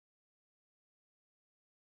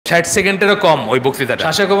60 সেকেন্ডেরও কম ওই বক্তৃতাটা।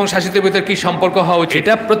 শাসক এবং শাসিতের ভিতরে কি সম্পর্ক হওয়া উচিত,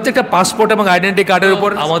 এটা প্রত্যেকটা পাসপোর্ট এবং আইডেন্টি কার্ডের উপর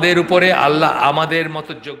আমাদের উপরে আল্লাহ আমাদের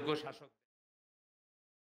মতো যোগ্য শাসক।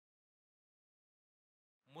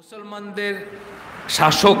 মুসলমানদের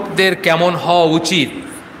শাসকদের কেমন হওয়া উচিত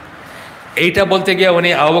এইটা বলতে গিয়ে উনি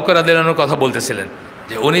আবু বকর রাদিয়াল্লাহু আনহুর কথা বলতেছিলেন,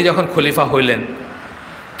 যে উনি যখন খলিফা হইলেন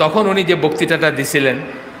তখন উনি যে বক্তৃতাটা দিছিলেন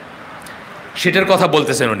সেটার কথা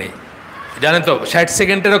বলতেছেন। উনি জানেন তো 60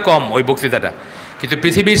 সেকেন্ডেরও কম ওই বক্তৃতাটা, কিন্তু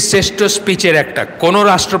পৃথিবীর শ্রেষ্ঠ স্পিচের একটা। কোনো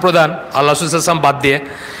রাষ্ট্রপ্রধান আল্লাহ রাসূল সাল্লাল্লাহু আলাইহি ওয়াসাল্লাম বাদ দিয়ে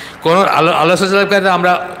কোনো আল্লাহ রাসূল সাল্লাল্লাহু আলাইহি ওয়াসাল্লামকে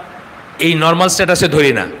আমরা এই নর্মাল স্ট্যাটাসে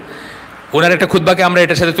ধরি না, ওনার একটা খুতবাকে আমরা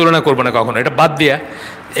এটার সাথে তুলনা করবো না কখনো, এটা বাদ দিয়ে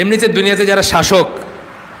এমনিতে দুনিয়াতে যারা শাসক,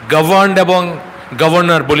 গভর্নড এবং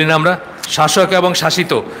গভর্নর বলি না আমরা, শাসক এবং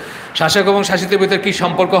শাসিত, শাসক এবং শাসিতের ভিতরে কী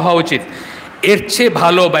সম্পর্ক হওয়া উচিত, এর চেয়ে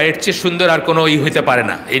ভালো বা এর চেয়ে সুন্দর আর কোনো হইতে পারে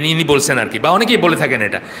না, ইনি বলছেন আর কি, বা অনেকেই বলে থাকেন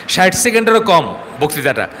এটা। 60 সেকেন্ডেরও কম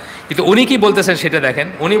বক্তৃতাটা, কিন্তু উনি কি বলতেছেন সেটা দেখেন।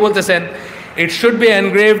 উনি বলতেছেন, it should be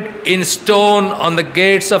engraved in stone on the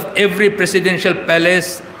Gates of every presidential palace,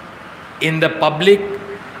 in the public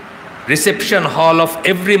reception hall of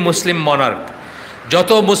every Muslim monarch.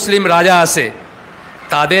 যত মুসলিম রাজা আছে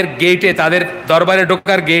তাদের গেটে, তাদের দরবারে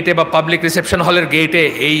ঢোকার গেটে বা পাবলিক রিসেপশন হলের গেটে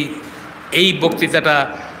এই বক্তৃতাটা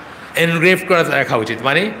এনগ্রেভ করে রাখা উচিত,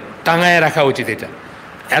 মানে টাঙায় রাখা উচিত। এটা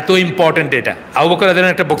এত ইম্পর্ট্যান্ট। এটা আবু বকর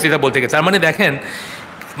রাদিয়াল্লাহু আনহু একটা বক্তৃতা বলতে গেছে। তার মানে দেখেন,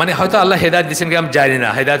 মানে হয়তো আল্লাহ হেদায়েত দিয়েছেন কি আমি জানি না,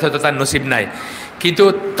 হেদায়েত হয়তো তার নসিব নাই, কিন্তু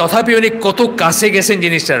তথাপি উনি কত কাছে গেছেন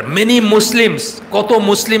জিনিসটার। মেনি মুসলিমস, কত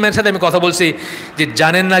মুসলিমের সাথে আমি কথা বলছি যে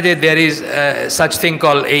জানেন না যে there is such thing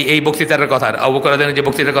call এই বক্তৃতার কথা। আবু বকর রাদিয়াল্লাহু আনহু যে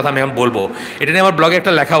বক্তৃতার কথা আমি এখন বলবো, এটা নিয়ে আমার ব্লগে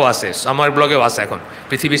একটা লেখাও আছে, আমার ব্লগেও আছে এখন,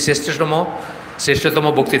 পৃথিবীর শ্রেষ্ঠতম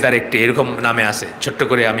বক্তৃতার একটি এরকম নামে আছে, ছোট্ট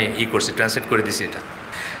করে আমি করছি, ট্রান্সলেট করে দিছি এটা।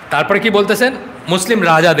 তারপরে কি বলতেছেন, মুসলিম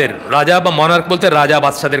রাজাদের, রাজা বা মনার্ক বলতে রাজা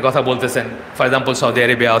বাদশাদের কথা বলতেছেন। ফর এক্সাম্পল সৌদি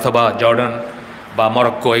আরবিয়া অথবা জর্ডান বা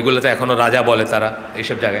মরক্কো, এগুলোতে এখনও রাজা বলে তারা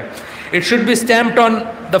এইসব জায়গায়। It should be stamped on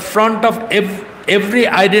the front of every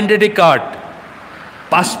identity card,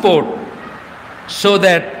 passport, so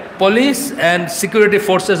that police and security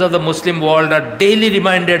forces of the Muslim world are daily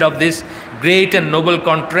reminded of this great and noble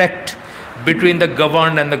contract between the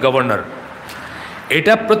governed and the governor.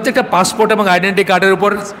 এটা প্রত্যেকটা passport এবং identity কার্ডের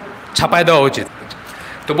উপর ছাপায় দেওয়া উচিত।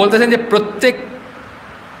 তো বলতেছেন যে প্রত্যেক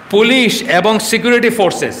পুলিশ এবং সিকিউরিটি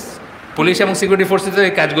ফোর্সেস, পুলিশ এবং সিকিউরিটি ফোর্সেস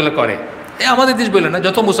এই কাজগুলো করে। আমাদের দেশ বললেন না,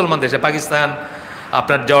 যত মুসলমান দেশে, পাকিস্তান,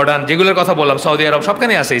 আপনার জর্ডান, যেগুলোর কথা বললাম, সৌদি আরব,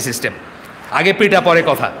 সবখানে আছে এই সিস্টেম। আগে পিটা পরে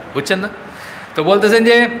কথা, বুঝছেন না? তো বলতেছেন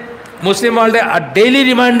যে মুসলিম ওয়ার্ল্ডে আর daily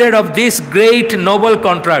reminded of this great Nobel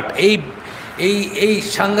contract, এই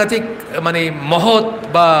সাংঘাতিক মানে মহৎ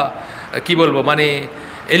বা কি বলবো, মানে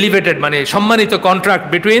এলিভেটেড, মানে সম্মানিত contract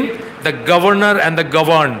between the governor and the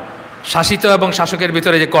govern, শাসিত এবং শাসকের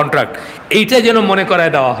ভিতরে যে কন্ট্রাক্ট, এইটা যেন মনে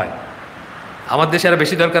করায় দেওয়া হয়। আমাদের দেশে আরও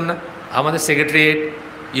বেশি দরকার না? আমাদের সেক্রেটারিয়েট,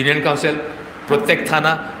 ইউনিয়ন কাউন্সিল, প্রত্যেক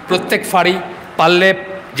থানা, প্রত্যেক ফাঁড়ি, পারলে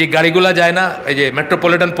যে গাড়িগুলো যায় না, এই যে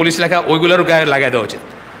মেট্রোপলিটন পুলিশ লেখা, ওইগুলোরও গায়ে লাগাই দেওয়া উচিত,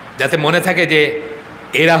 যাতে মনে থাকে যে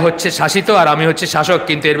এরা হচ্ছে শাসিত আর আমি হচ্ছে শাসক,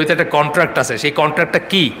 কিন্তু এর ভিতরে একটা কন্ট্রাক্ট আছে। সেই কন্ট্রাক্টটা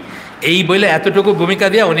কী, এই বলে এতটুকু ভূমিকা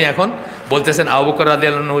দিয়ে উনি এখন বলতেছেন, আবু বকর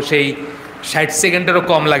রাদিয়াল্লাহু আনহু সেই 60 সেকেন্ডেরও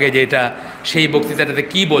কম লাগে যে এটা সেই বক্তৃতাটাতে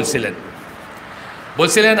কী বলছিলেন।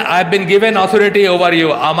 I have been given authority over you,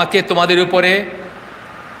 আমাকে তোমাদের উপরে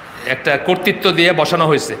একটা কর্তৃত্ব দিয়ে বসানো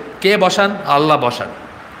হয়েছে। কে বসান? আল্লাহ বসান।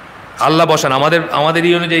 আল্লাহ বসান, আমাদের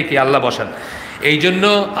এই অনুযায়ী কি আল্লাহ বসান। এই জন্য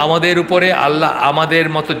আমাদের উপরে আল্লাহ আমাদের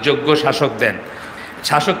মতো যোগ্য শাসক দেন।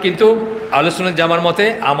 শাসক কিন্তু আহলে সুন্নাত জামার মতে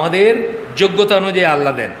আমাদের যোগ্যতা অনুযায়ী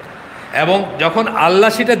আল্লাহ দেন, এবং যখন আল্লাহ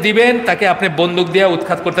সেটা দিবেন তাকে আপনি বন্দুক দিয়ে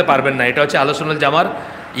উৎখাত করতে পারবেন না। এটা হচ্ছে আহলে সুন্নাত জামার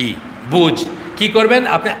বুঝ। কি করবেন?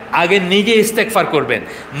 আপনি আগে নিজে ইস্তেগফার করবেন,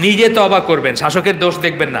 নিজে তওবা করবেন, শাসকের দোষ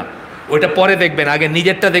দেখবেন না, ওইটা পরে দেখবেন, আগে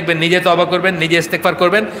নিজেরটা দেখবেন, নিজে তওবা করবেন, নিজে ইস্তেগফার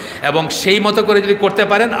করবেন, এবং সেই মতো করে যদি করতে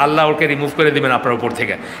পারেন আল্লাহ ওকে রিমুভ করে দিবেন আপনার উপর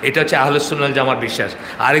থেকে। এটা হচ্ছে আহলে সুন্নাত জামার বিশ্বাস।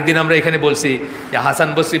 আরেকদিন আমরা এখানে বলছি যে হাসান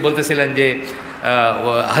বসরি বলতেছিলেন যে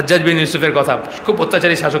হাজ্জাজ বিন ইউসুফের কথা, খুব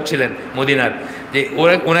অত্যাচারী শাসক ছিলেন মদিনার, যে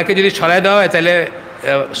ওনাকে যদি সরায় দেওয়া হয় তাহলে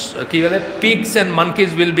কী বলে, pigs and মানকিজ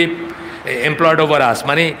will be employed over আস,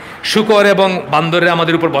 মানে শুকর এবং বান্দরে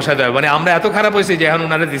আমাদের উপর বসায় দেওয়া। মানে আমরা এত খারাপ হয়েছি যে এখন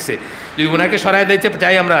ওনারা দিচ্ছে, যদি ওনাকে সরাই দিতে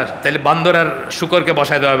চাই আমরা, তাহলে বান্দর আর শুকরকে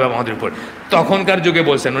বসায় দেওয়া হবে আমাদের উপর। তখনকার যুগে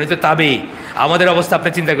বলছেন উনি, তো তাবেই। আমাদের অবস্থা আপনি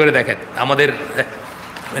চিন্তা করে দেখেন, আমাদের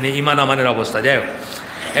মানে ইমান আমানের অবস্থা। যাই হোক,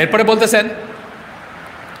 এরপরে বলতেছেন,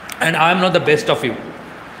 and I am not the best of you,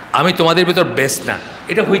 আমি তোমাদের ভিতর বেস্ট না।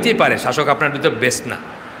 এটা হইতেই পারে শাসক আপনার ভিতর বেস্ট না,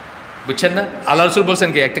 বুঝছেন না? আল্লাহ রাসূল বলছেন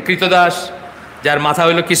কি, একটা কৃতদাস যার মাথা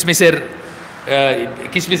হইল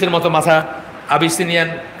কিসমিসের মতো মাথা, আবিসিনিয়ান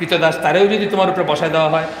কৃতদাস, তারেও যদি তোমার উপরে বসায় দেওয়া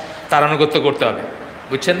হয় তার আনুগত্য করতে হবে।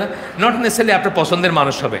 বুঝছেন না? নট নেসেসারি আপনার পছন্দের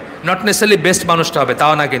মানুষ হবে, নট নেসেসারি বেস্ট মানুষটা হবে,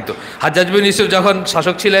 তাও না কিন্তু। হাজ্জাজ বিন ইউসুফ যখন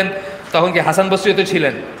শাসক ছিলেন তখন কি হাসান বসরি তো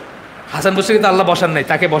ছিলেন? হাসান বসরিকে তো আল্লাহ বসান নাই,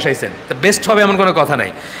 তাকে বসাইছেন, তো বেস্ট হবে এমন কোনো কথা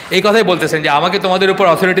নাই। এই কথাই বলতেছেন যে আমাকে তোমাদের উপর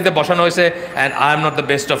অথরিটিতে বসানো হয়েছে, and I am not the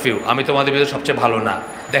best of you, আমি তোমাদের ভিতরে সবচেয়ে ভালো না।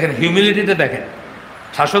 দেখেন হিউমিলিটিটা দেখেন,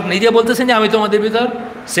 শাসক নিজে বলতেছেন যে আমি তোমাদের ভিতর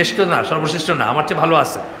শ্রেষ্ঠ না, সর্বশ্রেষ্ঠ না, আমার চেয়ে ভালো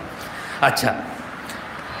আছে। আচ্ছা,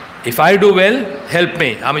 if I do well help me,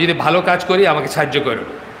 আমি যদি ভালো কাজ করি আমাকে সাহায্য করো।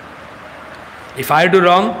 If I do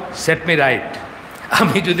wrong set me right,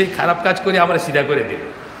 আমি যদি খারাপ কাজ করি আমার সিধা করে দিন।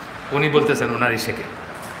 উনি বলতেছেন ওনার ইসেকে,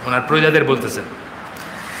 ওনার প্রজাদের বলতেছেন।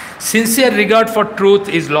 Sincere regard for truth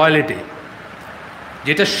is loyalty,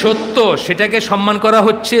 যেটা সত্য সেটাকে সম্মান করা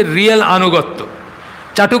হচ্ছে রিয়েল আনুগত্য।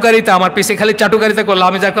 চাটুকারিতা, আমার পিছিয়ে খালি চাটুকারিতা করলো,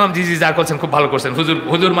 আমি যা করলাম জি জি যা করছেন খুব ভালো করছেন, হুজুর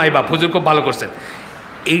হুজুর মাই বাপ, হুজুর খুব ভালো করছেন,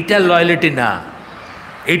 এইটা লয়ালিটি না,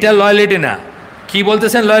 এইটা লয়ালিটি না। কি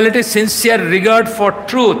বলতেছেন loyalty? Sincere regard for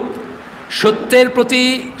truth, সত্যের প্রতি,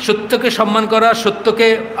 সত্যকে সম্মান করা, সত্যকে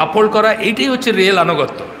আপহোল্ড করা, এইটাই হচ্ছে রিয়েল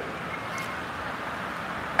আনুগত্য।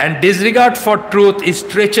 And disregard for truth is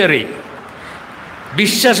ট্রেচারি,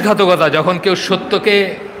 বিশ্বাসঘাতকতা, যখন কেউ সত্যকে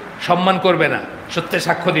সম্মান করবে না, সত্যের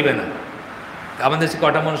সাক্ষ্য দিবে না। আমাদের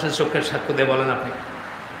কটা মানুষের সত্যের সাক্ষ্য দিয়ে বলেন আপনি?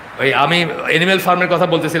 ওই আমি অ্যানিম্যাল ফার্মের কথা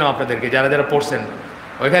বলতেছিলাম আপনাদেরকে, যারা যারা পড়ছেন,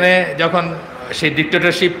 ওইখানে যখন সেই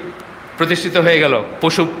ডিক্টেটরশিপ প্রতিষ্ঠিত হয়ে গেল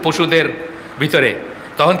পশুদের ভিতরে,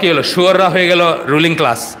 তখন কি হলো? শুয়োররা হয়ে গেল রুলিং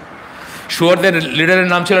ক্লাস। শুয়োরদের লিডারের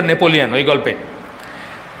নাম ছিল নেপোলিয়ন ওই গল্পে।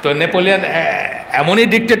 তো নেপোলিয়ন এমনই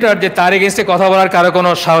ডিক্টেটর যে তার এগেনস্টে কথা বলার কারো কোনো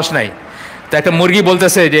সাহস নাই। তো একটা মুরগি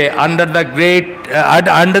বলতেছে যে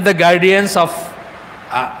আন্ডার দ্য গাইডিয়ান্স অফ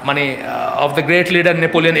মানে of the great leader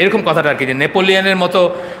Napoleon, এরকম কথাটা আর কি, যে নেপোলিয়নের মতো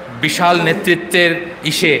বিশাল নেতৃত্বের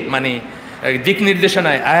মানে দিক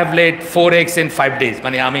নির্দেশনায় I have lead 4 eggs in 5 days,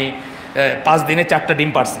 মানে আমি 5 দিনে 4টা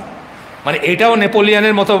ডিম পারছি। মানে এটাও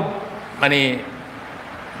নেপোলিয়নের মতো মানে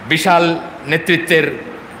বিশাল নেতৃত্বের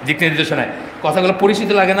দিক নির্দেশনায়। কথাগুলো পরিচিত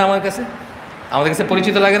লাগে না আমার কাছে? আমাদের কাছে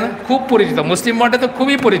পরিচিত লাগে না? খুব পরিচিত, মুসলিম মঠে তো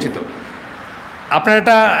খুবই পরিচিত।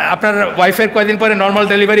 আপনার ওয়াইফের কয়েকদিন পরে নর্মাল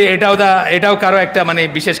ডেলিভারি, এটাও কারো একটা মানে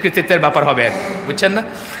বিশেষ কৃতিত্বের ব্যাপার হবে আর, বুঝছেন না?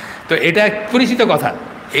 তো এটা পরিচিত কথা।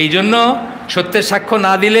 এই জন্য সত্যের সাক্ষ্য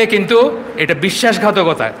না দিলে কিন্তু এটা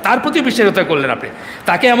বিশ্বাসঘাতকতা, তার প্রতি বিশ্বাসঘাতকতা করলেন আপনি।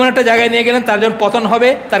 তাকে এমন একটা জায়গায় নিয়ে গেলেন, তার যখন পতন হবে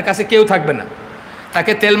তার কাছে কেউ থাকবে না।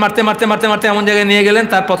 তাকে তেল মারতে মারতে মারতে মারতে এমন জায়গায় নিয়ে গেলেন,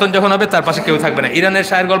 তার পতন যখন হবে তার পাশে কেউ থাকবে না। ইরানের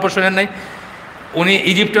শায়ের গল্প শোনেন নাই? উনি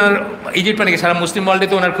ইজিপ্ট মানে কি সারা মুসলিম ওয়ার্ল্ডে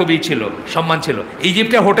তো ওনার খুবই ছিল, সম্মান ছিল।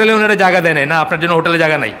 ইজিপ্টে হোটেলে ওনারা জায়গা দেয় না, আপনার জন্য হোটেলে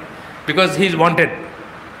জায়গা নাই, বিকজ হি ইজ ওয়ান্টেড,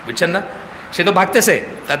 বুঝছেন না? সে তো ভাগতেছে,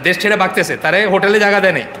 তার দেশ ছেড়ে ভাগতেছে, তারে হোটেলে জায়গা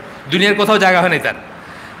দেয় নাই, দুনিয়ার কোথাও জায়গা হয় নাই তার।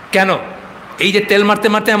 কেন? এই যে তেল মারতে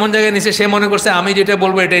মারতে এমন জায়গায় নিছে, সে মনে করছে আমি যেটা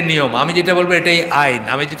বলবো এটাই নিয়ম, আমি যেটা বলবো এটাই আইন,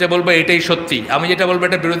 আমি যেটা বলবো এটাই সত্যি, আমি যেটা বলবো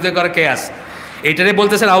এটার বিরুদ্ধে করা কেয়াস। এইটারে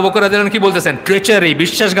বলতেছেন আবু বকর রাদিয়াল্লাহু আনহু, কি বলতেছেন? ট্রেচারি,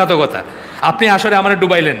 বিশ্বাসঘাতকতা। আপনি আসলে আমার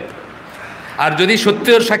ডুবাইলেন। আর যদি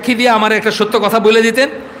সত্যের সাক্ষী দিয়ে আমার একটা সত্য কথা বলে দিতেন,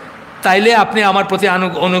 তাইলে আপনি আমার প্রতি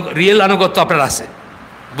রিয়েল আনুগত্য আপনার আছে।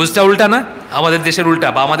 বুঝটা উল্টা না? আমাদের দেশের উল্টা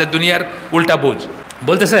বা আমাদের দুনিয়ার উল্টা বুঝ।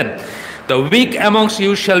 বলতেছেন the week amongst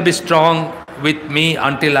you shall be strong with me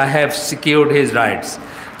until I have secured his rights.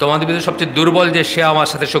 তোমাদের ভিতরে সবচেয়ে দুর্বল যে, সে আমার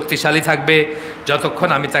সাথে শক্তিশালী থাকবে যতক্ষণ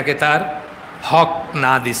আমি তাকে তার হক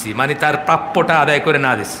না দিছি, মানে তার প্রাপ্যটা আদায় করে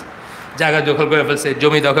না দিছি। জায়গা দখল করে ফেলছে,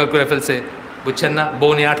 জমি দখল করে ফেলছে, বুঝছেন না?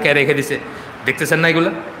 বউ নিয়ে আটকায় রেখে দিছে। দেখতেছেন না এগুলো?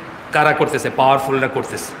 কারা করতেছে? পাওয়ারফুলরা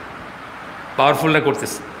করতেছে, পাওয়ারফুলরা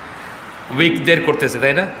করতেছে, উইকদের করতেছে,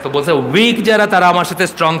 তাই না? তো বলছে উইক যারা, তারা আমার সাথে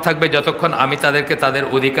স্ট্রং থাকবে যতক্ষণ আমি তাদেরকে তাদের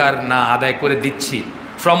অধিকার না আদায় করে দিচ্ছি।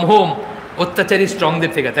 ফ্রম হোম, অত্যাচারী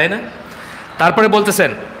স্ট্রংদের থেকে, তাই না? তারপরে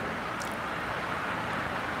বলতেছেন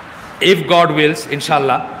ইফ গড উইলস,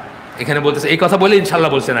 ইনশাল্লাহ, এখানে বলতেছে এই কথা বলে ইনশাল্লাহ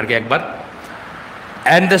বলছেন আর কি একবার।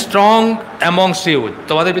 And the strong amongst you,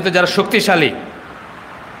 তোমাদের ভিতরে যারা শক্তিশালী,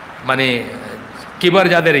 মানে কিবার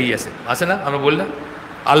যাদের আছে না, আমরা বললাম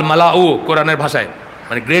আল মালাউ কোরআনের ভাষায়,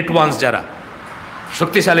 মানে গ্রেট ওয়ান্স যারা,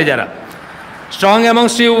 শক্তিশালী যারা। Strong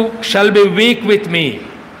amongst you shall be week with me,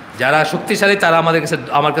 যারা শক্তিশালী তারা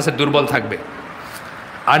আমার কাছে দুর্বল থাকবে।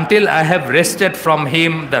 Until I have rested from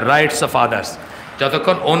him the rights of others,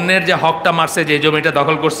 যতক্ষণ অন্যের যে হকটা মারছে, যে জমিটা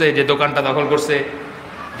দখল করছে, যে দোকানটা দখল করছে,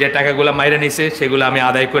 যে টাকাগুলো মাইরে নিছে, সেগুলো আমি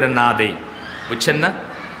আদায় করে না দেই, বুঝছেন না?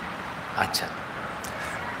 আচ্ছা,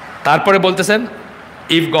 তারপরে বলতেছেন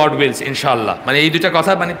ইফ গড উইলস, ইনশাআল্লাহ, মানে এই দুটা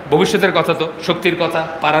কথা মানে ভবিষ্যতের কথা, তো শক্তির কথা,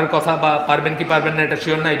 পারার কথা, বা পারবেন কি পারবেন না এটা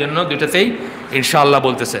শিওর না, এই জন্য দুটাতেই ইনশাআল্লাহ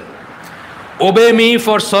বলতেছেন। ওবে me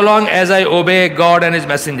for so long as I ওবে god and his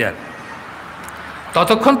Messenger,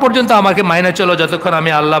 ততক্ষণ পর্যন্ত আমাকে মাইনে চলো যতক্ষণ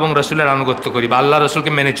আমি আল্লাহ এবং রসুলের আনুগত্য করি, বা আল্লাহ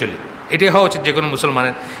রসুলকে মেনে চলি। এটাই হওয়া উচিত যে কোনো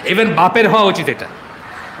মুসলমানের, ইভেন বাপের হওয়া উচিত এটা।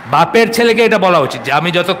 বাপের ছেলেকে এটা বলা উচিত যে আমি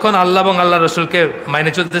যতক্ষণ আল্লাহ এবং আল্লাহ রসুলকে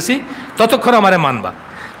মাইনে চলতেছি ততক্ষণ আমারে মানবা,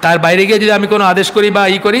 তার বাইরে গিয়ে যদি আমি কোনো আদেশ করি বা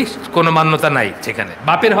করি কোনো মান্যতা নাই সেখানে।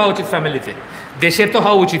 বাপের হওয়া উচিত ফ্যামিলিতে, দেশের তো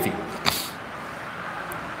হওয়া উচিতই।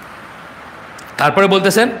 তারপরে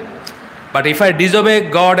বলতেছেন but if I ডিসওবে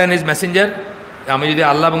god and his Messenger, আমি যদি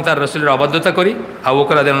আল্লাহ এবং তার রসুলের অবাধ্যতা করি, আবু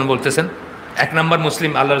বকর রাদিয়াল্লাহু আনহু বলতেছেন 1 নম্বর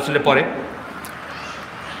মুসলিম আল্লাহ রসুলের পরে,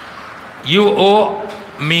 you O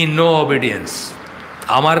me no obedience,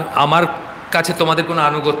 আমার কাছে তোমাদের কোনো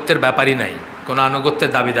আনুগত্যের ব্যাপারই নাই, কোনো আনুগত্যের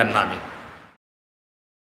দাবিদার না আমি।